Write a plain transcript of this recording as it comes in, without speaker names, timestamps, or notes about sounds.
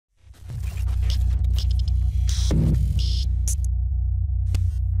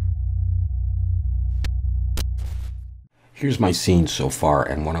Here's my scene so far,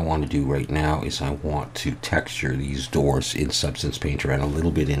 and what I want to do right now is I want to texture these doors in Substance Painter and a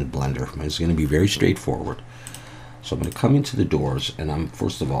little bit in Blender. It's going to be very straightforward. So I'm going to come into the doors, and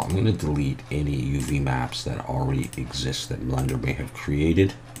first of all, I'm going to delete any UV maps that already exist that Blender may have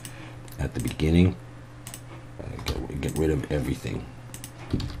created at the beginning. Get rid of everything.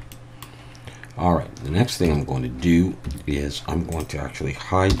 Alright, the next thing I'm going to do is I'm going to actually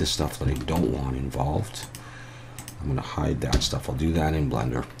hide the stuff that I don't want involved. I'm going to hide that stuff. I'll do that in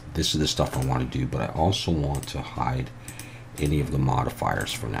Blender. This is the stuff I want to do, but I also want to hide any of the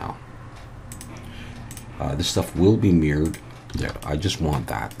modifiers for now. This stuff will be mirrored there. I just want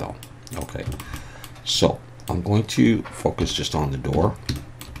that though. Okay, so I'm going to focus just on the door,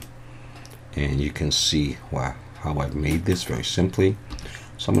 and you can see how I've made this very simply.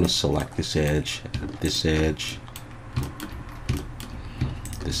 So I'm going to select this edge, this edge,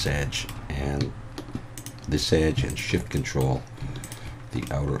 this edge, and this edge, and shift control the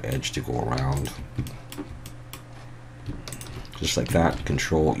outer edge to go around. Just like that.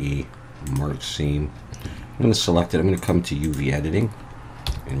 Control E, mark seam. I'm going to select it. I'm going to come to UV editing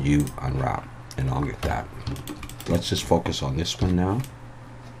and unwrap, and I'll get that. Let's just focus on this one now.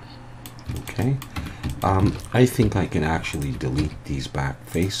 Okay. I think I can actually delete these back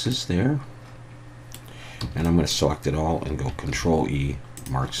faces there. And I'm going to select it all and go Control E,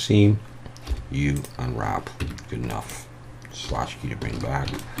 mark seam, unwrap. Good enough. Slash key to bring back.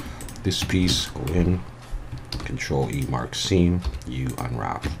 This piece, go in, Control E, mark seam,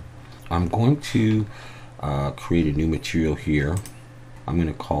 unwrap. I'm going to create a new material here. I'm going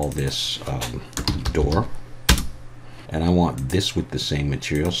to call this door. And I want this with the same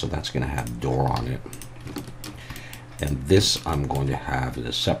material, so that's going to have door on it. And this I'm going to have as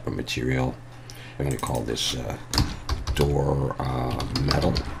a separate material. I'm going to call this door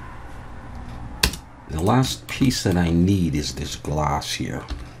metal. And the last piece that I need is this glass here.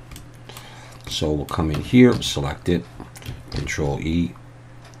 So we'll come in here, select it, Control E,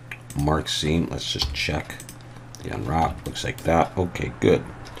 mark seam. Let's just check the unwrap. Looks like that. Okay, good.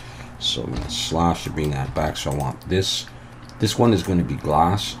 So I'm going to slash to bring that back. So I want this. This one is going to be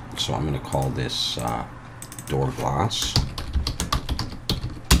glass. So I'm going to call this door glass.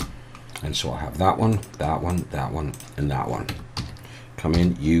 And so I'll have that one, that one, that one, and that one. Come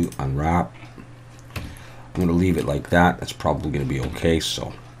in, unwrap. I'm going to leave it like that. That's probably going to be okay.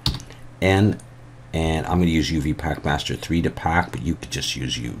 So N, and I'm going to use UV Pack Master 3 to pack, but you could just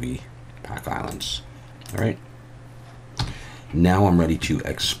use UV Pack Islands. All right. Now I'm ready to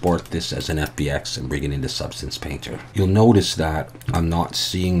export this as an FBX and bring it into Substance Painter. You'll notice that I'm not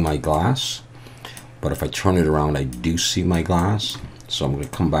seeing my glass, but if I turn it around, I do see my glass. So I'm going to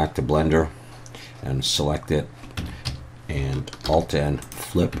come back to Blender and select it, and Alt N,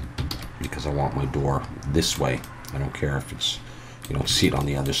 flip, because I want my door this way. I don't care if it's, you don't see it on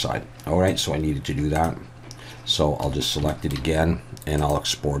the other side. All right, so I needed to do that. So I'll just select it again, and I'll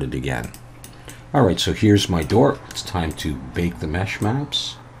export it again. All right, so here's my door. It's time to bake the mesh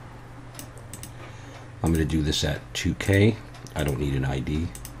maps. I'm going to do this at 2K. I don't need an ID.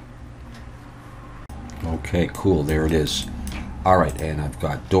 Okay, cool. There it is. All right, and I've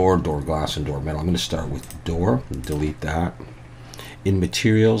got door, door glass, and door metal. I'm going to start with door. Delete that. In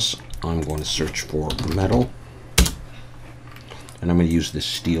materials, I'm going to search for metal. And I'm going to use this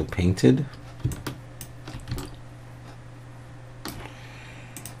steel painted.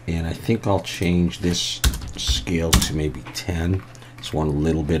 And I think I'll change this scale to maybe 10. Just want a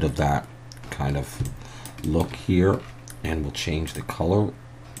little bit of that kind of look here. And we'll change the color.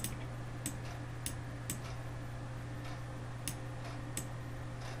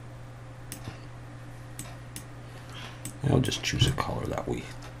 And I'll just choose a color that we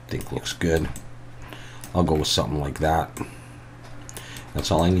think looks good. I'll go with something like that. That's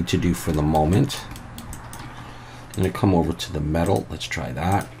all I need to do for the moment. I'm going to come over to the metal. Let's try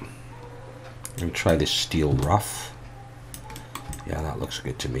that. I'm going to try this steel rough. Yeah, that looks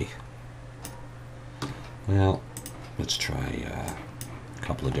good to me. Well, let's try a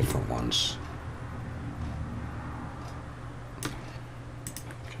couple of different ones.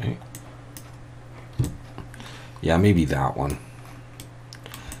 Okay. Yeah, maybe that one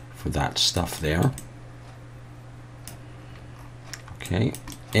for that stuff there. Okay,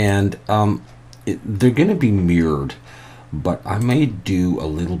 and they're going to be mirrored, but I may do a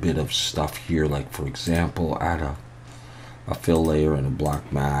little bit of stuff here, like for example add a fill layer and a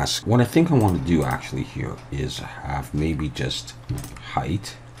black mask. What I think I want to do actually here is have maybe just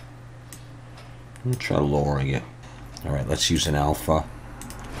height. I'm going to try lowering it. All right, let's use an alpha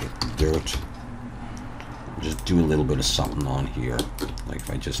with dirt. Just do a little bit of something on here, like if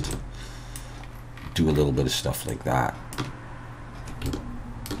I just do a little bit of stuff like that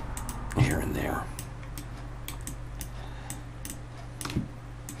here and there.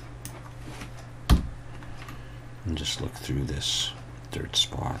 And just look through this dirt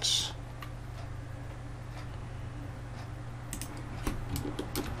spots.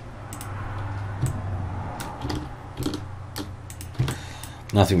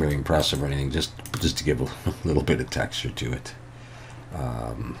 Nothing very impressive or anything, just to give a little bit of texture to it.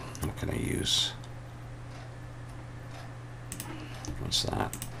 What can I use? What's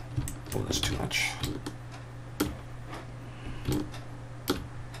that? Oh, that's too much.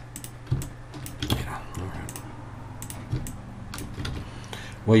 Yeah, all right.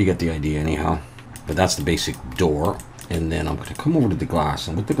 Well, you get the idea anyhow. But that's the basic door. And then I'm going to come over to the glass.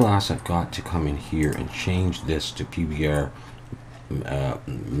 And with the glass, I've got to come in here and change this to PBR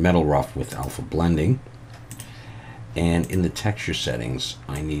metal rough with alpha blending. And in the texture settings,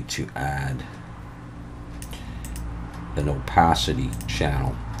 I need to add an opacity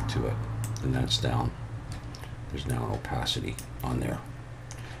channel to it, and that's down. There's now an opacity on there.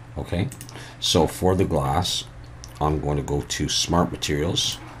 Okay, so for the glass, I'm going to go to Smart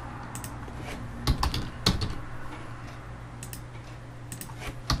Materials,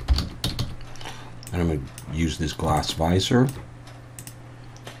 and I'm going to use this glass visor,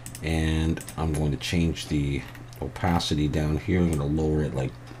 and I'm going to change the opacity down here. I'm going to lower it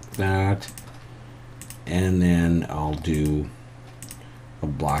like that, and then I'll do a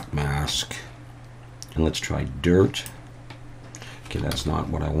black mask, and let's try dirt. Okay, that's not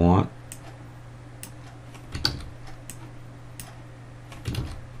what I want.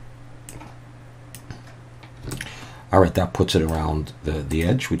 Alright, that puts it around the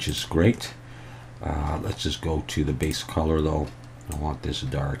edge, which is great. Let's just go to the base color though. I want this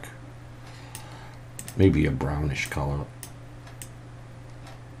dark. Maybe a brownish color.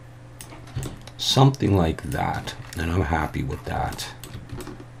 Something like that. And I'm happy with that.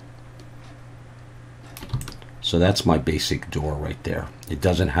 So that's my basic door right there. It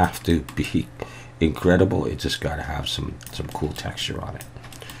doesn't have to be incredible. It just got to have some cool texture on it.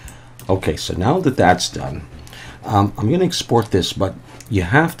 Okay, so now that that's done, I'm going to export this, but you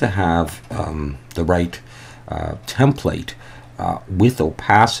have to have the right template with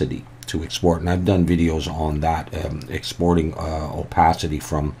opacity to export. And I've done videos on that, exporting opacity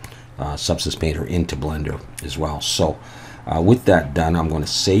from Substance Painter into Blender as well. So with that done, I'm going to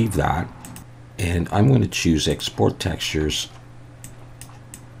save that. And I'm going to choose Export Textures.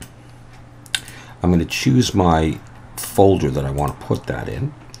 I'm going to choose my folder that I want to put that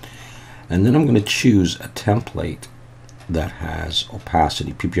in. And then I'm going to choose a template that has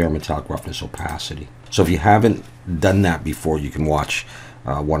opacity, PPR metallic roughness opacity. So if you haven't done that before, you can watch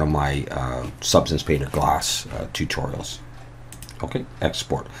one of my Substance Painter glass tutorials. Okay,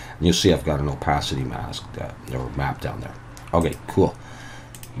 export. And you'll see I've got an opacity mask or map down there. Okay, cool.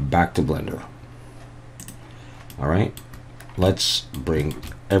 Back to Blender. All right, let's bring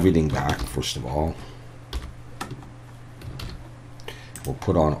everything back first of all. We'll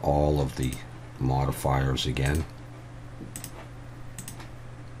put on all of the modifiers again.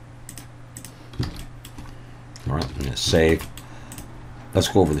 All right, I'm going to save. Let's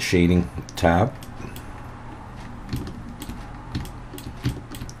go over the shading tab.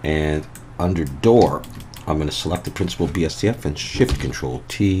 And under door, I'm going to select the principal BSTF and Shift Control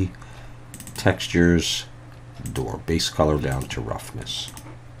T, textures, door, base color down to roughness.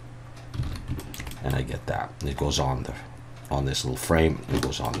 And I get that. It goes on this little frame. It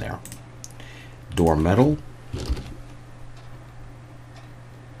goes on there. Door metal.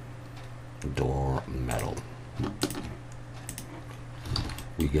 Door metal.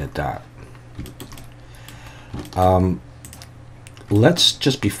 You get that. Let's,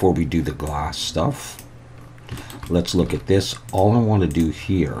 just before we do the glass stuff, let's look at this. All I want to do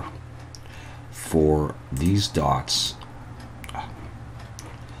here for these dots,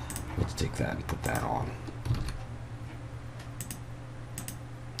 let's take that and put that on.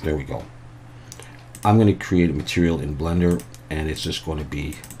 There we go. I'm going to create a material in Blender, and it's just going to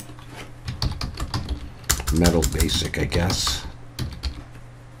be metal basic, I guess,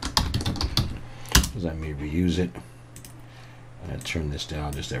 because I may reuse it. I'm going to turn this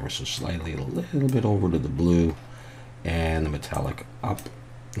down just ever so slightly, a little bit over to the blue, and the metallic up,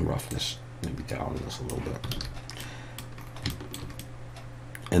 and roughness maybe down this a little bit.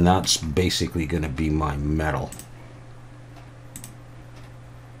 And that's basically going to be my metal.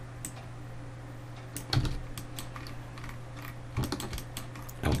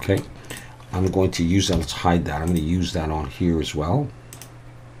 Okay, I'm going to use that. Let's hide that. I'm going to use that on here as well.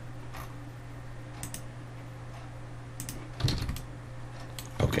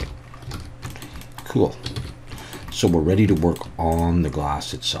 Okay, Cool. So we're ready to work on the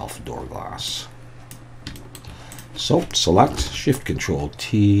glass itself, door glass. So select Shift Control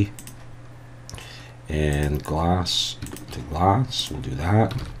T and glass to glass. We'll do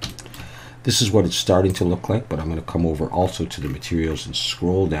that. This is what it's starting to look like, but I'm going to come over also to the materials and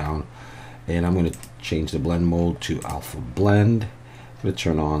scroll down, and I'm going to change the blend mode to alpha blend. I'm going to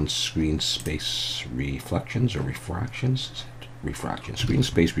turn on screen space reflections or refractions. Refraction, screen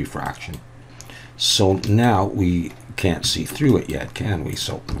space refraction. So now we can't see through it yet, can we?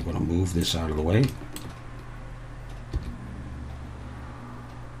 So I'm going to move this out of the way.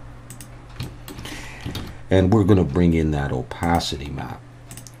 And we're going to bring in that opacity map.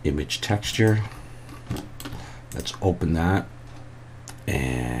 Image texture. Let's open that.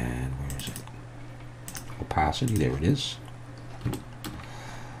 And where is it? Opacity, there it is.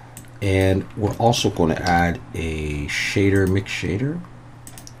 And we're also going to add a shader, mix shader.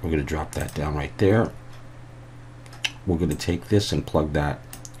 We're going to drop that down right there. We're going to take this and plug that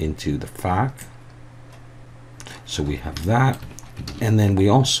into the FAC. So we have that. And then we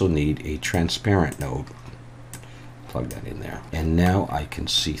also need a transparent node. Plug that in there. And now I can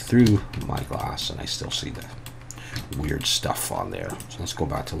see through my glass, and I still see the weird stuff on there. So let's go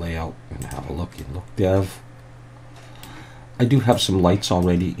back to layout and have a look in Look Dev. I do have some lights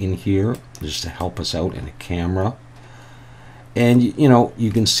already in here just to help us out, in a camera. And you know, you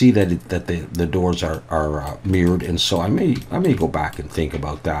can see that the doors are mirrored, and so I may go back and think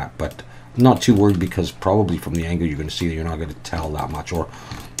about that, but I'm not too worried, because probably from the angle you're going to see that you're not going to tell that much. Or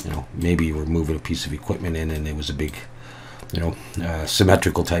you know, maybe you were moving a piece of equipment in and it was a big, you know,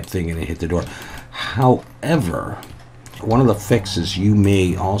 symmetrical type thing and it hit the door. However, one of the fixes you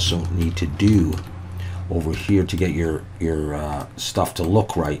may also need to do over here to get your stuff to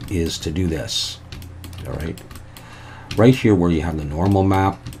look right is to do this. All right, right here where you have the normal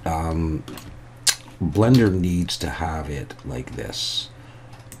map, Blender needs to have it like this: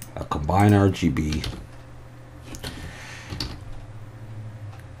 a combine RGB,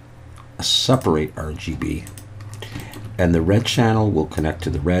 a separate RGB, and the red channel will connect to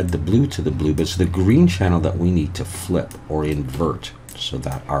the red, the blue to the blue, but it's the green channel that we need to flip or invert so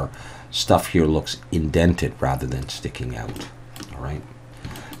that our stuff here looks indented rather than sticking out. All right,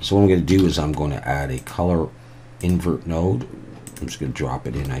 so what I'm going to do is I'm going to add a color invert node. I'm just going to drop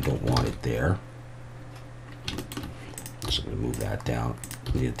it in. I don't want it there, so I'm going to move that down.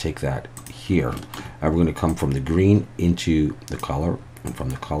 I'm going to take that here. We're going to come from the green into the color, and from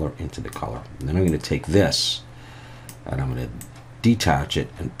the color into the color. And then I'm going to take this and I'm going to detach it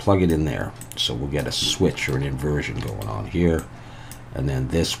and plug it in there. So we'll get a switch or an inversion going on here. And then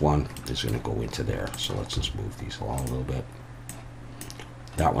this one is going to go into there. So let's just move these along a little bit.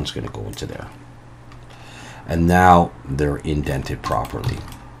 That one's going to go into there. And now they're indented properly.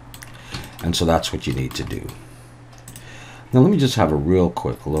 And so that's what you need to do. Now let me just have a real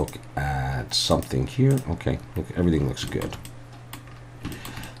quick look at something here. Okay, look, everything looks good.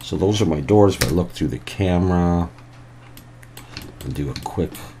 So those are my doors. If I look through the camera and do a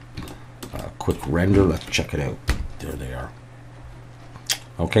quick render, let's check it out. There they are.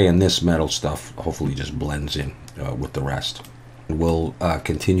 Okay, and this metal stuff hopefully just blends in with the rest. We'll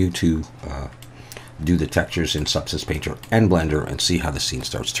continue to do the textures in Substance Painter and Blender and see how the scene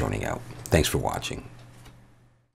starts turning out. Thanks for watching.